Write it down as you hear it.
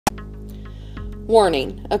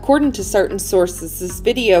Warning, according to certain sources, this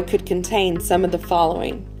video could contain some of the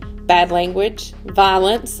following: bad language,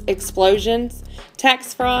 violence, explosions,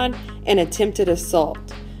 tax fraud, and attempted assault.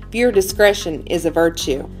 Viewer discretion is a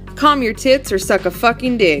virtue. Calm your tits or suck a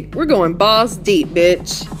fucking dick. We're going balls deep,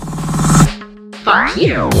 bitch. Fuck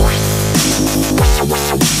you.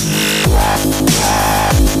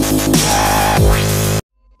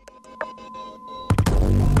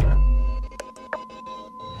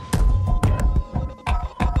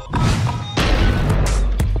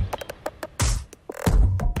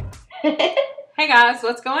 Hey guys,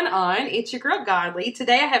 what's going on? It's your girl Godly.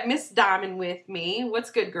 Today I have Miss Diamond with me. What's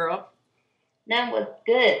good, girl? That was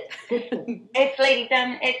good. This is X-Lady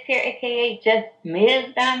Diamond X here, aka just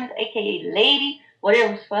Ms. Diamond, aka Lady,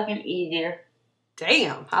 whatever's fucking easier.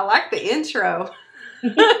 Damn, I like the intro.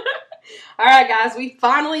 Alright guys, we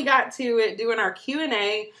finally got to it doing our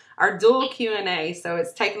Q&A, our dual Q&A, so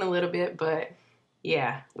it's taken a little bit, but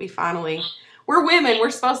yeah, we're women, we're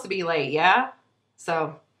supposed to be late, yeah?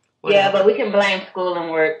 So, whatever. Yeah, but we can blame school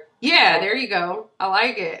and work. Yeah, there you go. I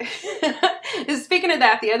like it. Speaking of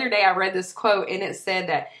that, the other day I read this quote and it said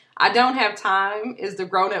that I don't have time is the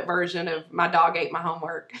grown-up version of my dog ate my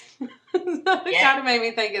homework. It kind of made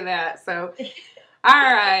me think of that. So,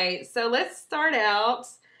 all right. So let's start out.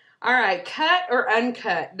 All right. Cut or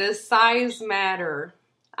uncut? Does size matter?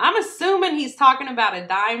 I'm assuming he's talking about a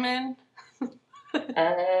diamond.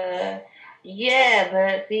 Yeah,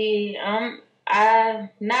 but see, I'm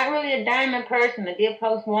not really a diamond person. I did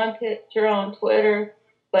post one picture on Twitter,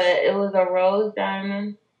 but it was a rose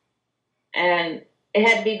diamond, and it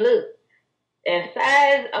had to be blue. And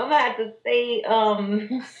size, I'm gonna have to say,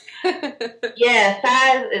 yeah,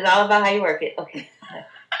 size is all about how you work it. Okay.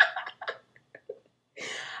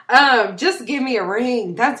 Just give me a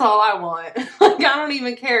ring. That's all I want. Like, I don't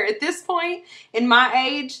even care. At this point, in my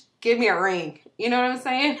age, give me a ring. You know what I'm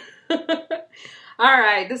saying? All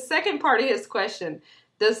right, the second part of his question.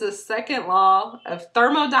 Does the second law of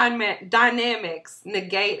thermodynamics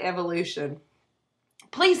negate evolution?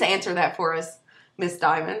 Please answer that for us, Miss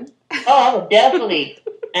Diamond. Oh, I would definitely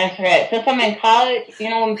answer that. Since I'm in college,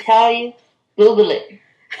 you know what I'm telling you? Google it.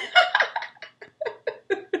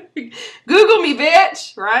 Google me,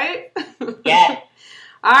 bitch, right? Yeah.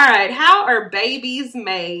 All right, how are babies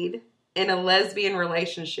made in a lesbian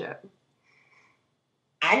relationship?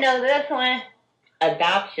 I know this one.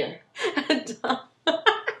 Adoption.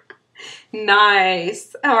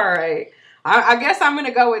 Nice. All right. I guess I'm going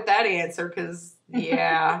to go with that answer because,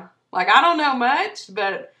 yeah. Like, I don't know much,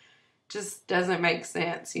 but just doesn't make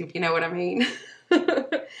sense, if you know what I mean. All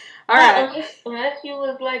right. Unless you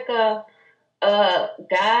was like a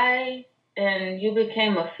guy and you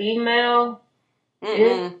became a female.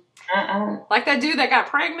 Like that dude that got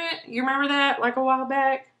pregnant. You remember that like a while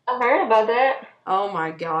back? I heard about that. Oh my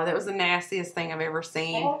God, that was the nastiest thing I've ever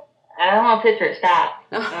seen. I don't want to picture it. Stop.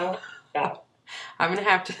 No, stop. I'm gonna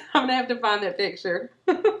have to find that picture.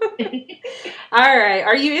 All right.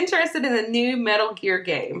 Are you interested in the new Metal Gear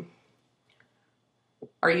game?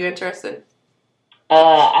 Are you interested?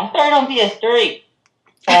 I started on PS3.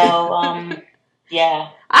 So yeah.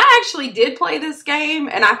 I actually did play this game,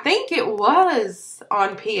 and I think it was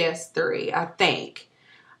on PS3. I think.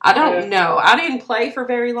 I don't know. I didn't play for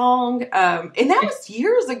very long. And that was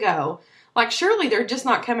years ago. Like, surely they're just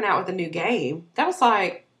not coming out with a new game. That was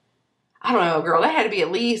like, I don't know, girl. That had to be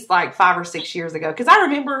at least like 5 or 6 years ago. Because I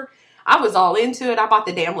remember I was all into it. I bought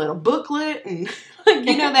the damn little booklet and, like,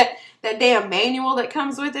 you know, that damn manual that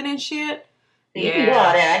comes with it and shit. You can do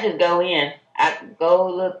all that. I just go in. I go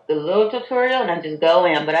look the little tutorial and I just go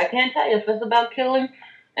in. But I can't tell you if it's about killing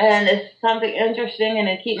and it's something interesting and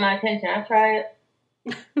it keep my attention. I try it.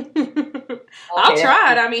 I'll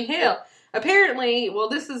try it. I mean, hell. Apparently, well,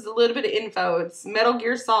 this is a little bit of info. It's Metal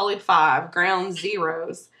Gear Solid 5, Ground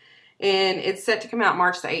Zeroes. And it's set to come out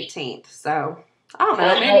March the 18th. So, I don't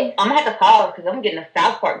know. Maybe I'm going to have to call because I'm getting a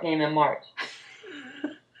South Park game in March.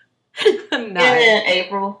 Nice. And in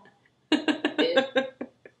April.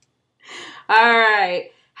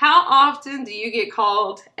 Alright. How often do you get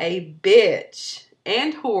called a bitch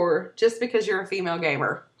and whore just because you're a female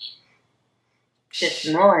gamer? It's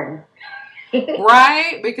annoying.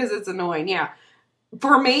 Right? Because it's annoying, yeah.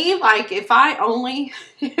 For me, like, if that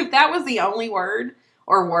was the only word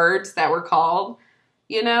or words that were called,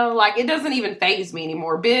 you know, like, it doesn't even faze me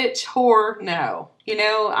anymore. Bitch, whore, no. You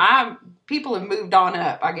know, people have moved on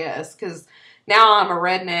up, I guess, because now I'm a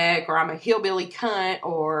redneck or I'm a hillbilly cunt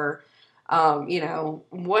or, you know,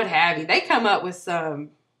 what have you. They come up with some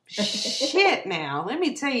shit now. Let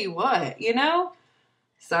me tell you what, you know?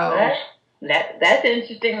 So... That's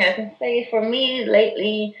interesting. I can say for me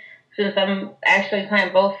lately, since I'm actually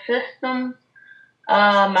playing both systems,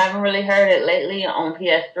 I haven't really heard it lately on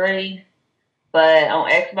PS3, but on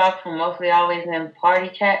Xbox, I'm mostly always in party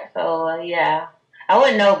chat. So yeah, I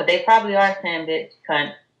wouldn't know, but they probably are saying bitch,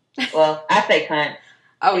 cunt. Well, I say cunt.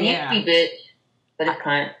 Oh It used to be bitch, but it's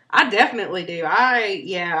cunt. I definitely do.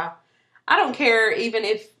 I don't care even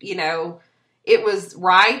if, you know, it was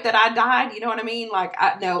right that I died. You know what I mean? Like,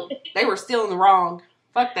 no, they were still in the wrong.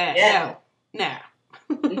 Fuck that. Yeah. No.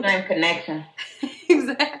 We blame connection.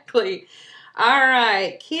 Exactly. All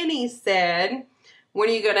right. Kenny said, when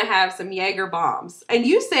are you going to have some Jaeger bombs? And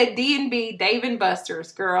you said D&B Dave and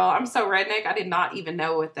Buster's. Girl, I'm so redneck. I did not even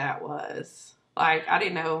know what that was. Like, I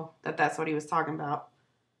didn't know that that's what he was talking about.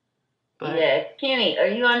 But yeah, Kenny, are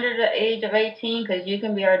you under the age of 18? Because you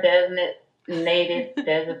can be our designated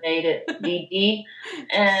DD.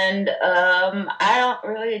 And I don't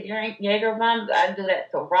really drink Jaeger bombs. I do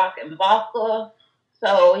that to rock and vodka.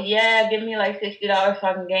 So yeah, give me like $60 so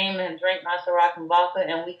I can game and drink my Ciroc and vodka,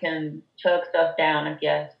 and we can chug stuff down, I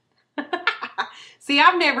guess. See,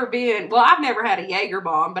 I've never had a Jaeger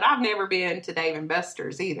bomb, but I've never been to Dave and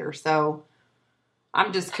Buster's either. So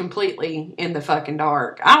I'm just completely in the fucking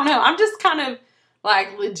dark. I don't know. I'm just kind of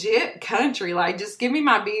like legit country. Like, just give me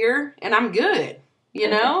my beer and I'm good. You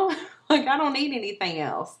know? Like, I don't need anything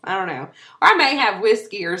else. I don't know. Or I may have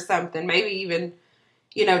whiskey or something. Maybe even,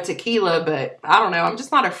 you know, tequila. But I don't know. I'm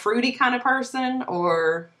just not a fruity kind of person.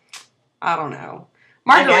 Or, I don't know.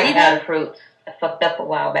 Margarita? I got out of fruits. I fucked up a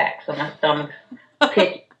while back, so my stomach's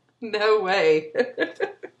pitchy. No way.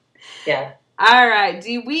 Yeah. All right.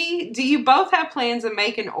 Do you both have plans of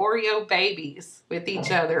making Oreo babies with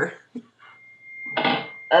each other?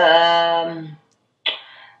 No.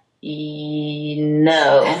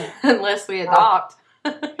 Unless we adopt.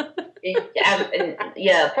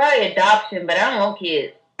 Yeah, probably adoption, but I don't want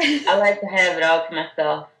kids. I like to have it all to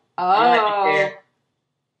myself.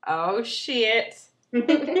 Oh shit.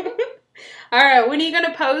 All right. When are you going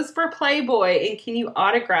to pose for Playboy, and can you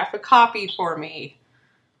autograph a copy for me?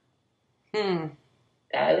 Go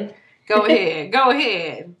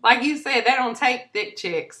ahead. Like you said, they don't take thick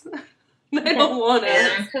chicks. They don't want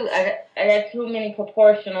us. I got too many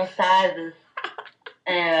proportional sizes,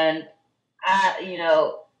 and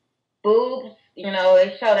boobs.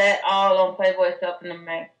 They show that all on Playboy stuff in the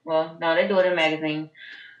mag. Well, no, they do it in magazine.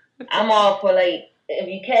 I'm all for like, if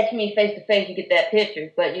you catch me face to face, you get that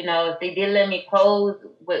picture. But if they did let me pose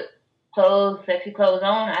with sexy clothes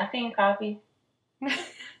on, I seen copies.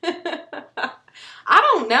 I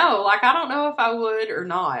don't know. Like, I don't know if I would or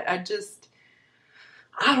not. I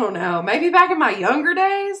don't know. Maybe back in my younger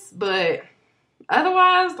days, but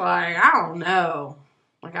otherwise, like, I don't know.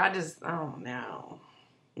 Like, I don't know.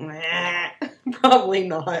 Probably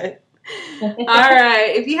not. All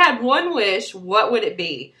right. If you had one wish, what would it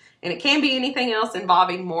be? And it can be anything else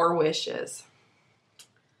involving more wishes.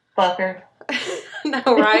 Fucker. No,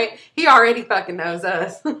 right? He already fucking knows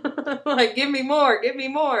us. Like, give me more.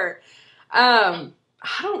 I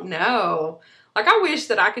don't know. Like, I wish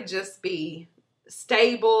that I could just be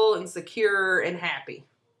stable and secure and happy.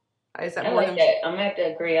 I like that. I'm gonna have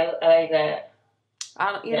to agree. I like that.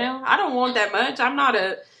 I don't want that much. I'm not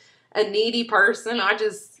a needy person. I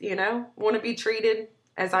just, want to be treated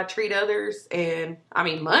as I treat others. And, I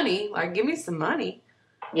mean, money. Like, give me some money.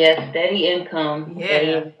 Yeah, steady income. Yeah.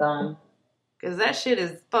 Steady income. Because that shit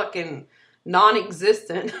is fucking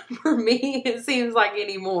non-existent for me, it seems like,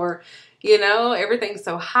 anymore. Everything's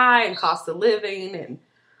so high, and cost of living, and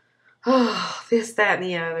this, that, and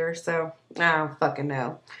the other. So, I don't fucking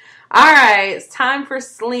know. All right, it's time for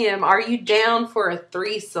Slim. Are you down for a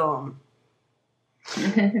threesome?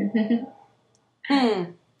 You want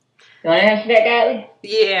to answer that, Godly?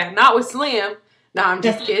 Yeah, not with Slim. No, I'm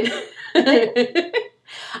just kidding.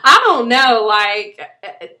 I don't know. Like,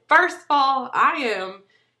 first of all, I am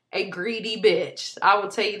a greedy bitch. I will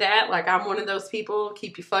tell you that. Like, I'm one of those people,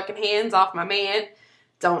 keep your fucking hands off my man.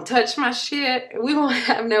 Don't touch my shit. We won't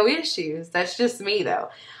have no issues. That's just me, though.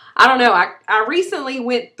 I don't know. I recently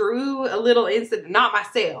went through a little incident, not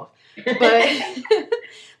myself, but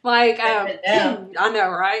like, I know,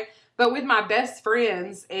 right? But with my best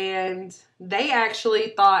friends, and they actually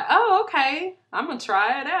thought, oh, okay, I'm going to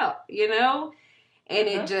try it out, And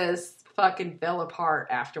it just fucking fell apart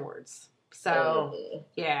afterwards. So,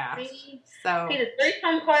 yeah. See, the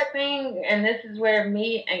threesome part thing, and this is where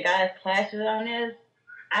me and guys clashes on this,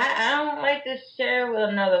 I don't like to share with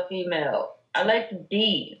another female. I like to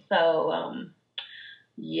be. So,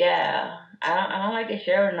 yeah. I don't like to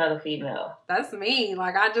share with another female. That's me.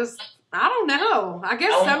 Like, I don't know. I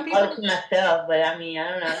guess some people... I to myself, but I mean, I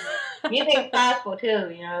don't know. You think it's possible,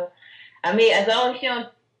 too, I mean, as long as you don't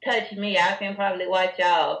touch me. I can probably watch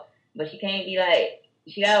y'all, but she can't be like,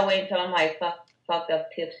 she gotta wait until I'm like fucked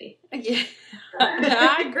up tipsy. Yeah,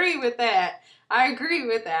 I agree with that. I agree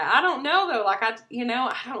with that. I don't know though. Like I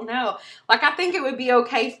don't know. Like I think it would be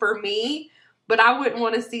okay for me, but I wouldn't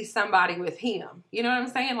want to see somebody with him. You know what I'm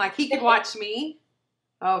saying? Like he could watch me.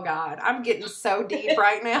 Oh God, I'm getting so deep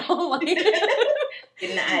right now. Like,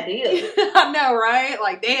 getting the idea. I know, right?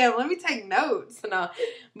 Like, damn, let me take notes. No,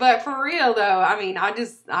 but for real though, I mean, I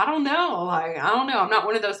don't know. Like, I don't know. I'm not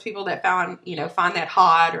one of those people that find that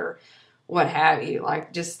hot or what have you.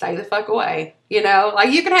 Like, just stay the fuck away.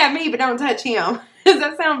 Like you can have me, but don't touch him. Does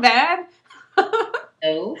that sound bad?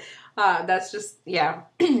 No. That's just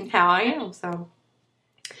how I am. So.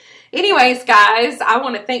 Anyways, guys, I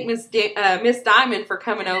want to thank Miss Diamond for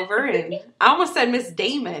coming over, and I almost said Miss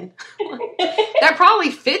Damon. That probably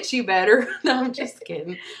fits you better. No, I'm just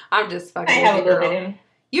kidding. I'm just fucking with you, girl.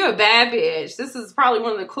 You a bad bitch. This is probably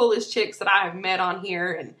one of the coolest chicks that I have met on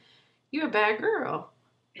here, and you a bad girl.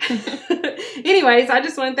 Anyways, I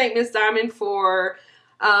just want to thank Miss Diamond for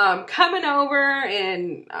coming over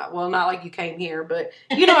and well, not like you came here, but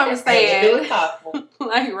you know what I'm saying.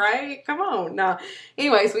 Like, right? Come on. No.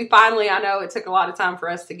 Anyways, I know it took a lot of time for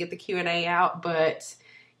us to get the Q&A out, but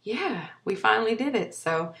yeah, we finally did it.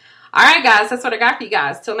 So, all right, guys, that's what I got for you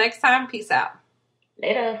guys. Till next time, peace out.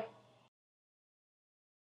 Later.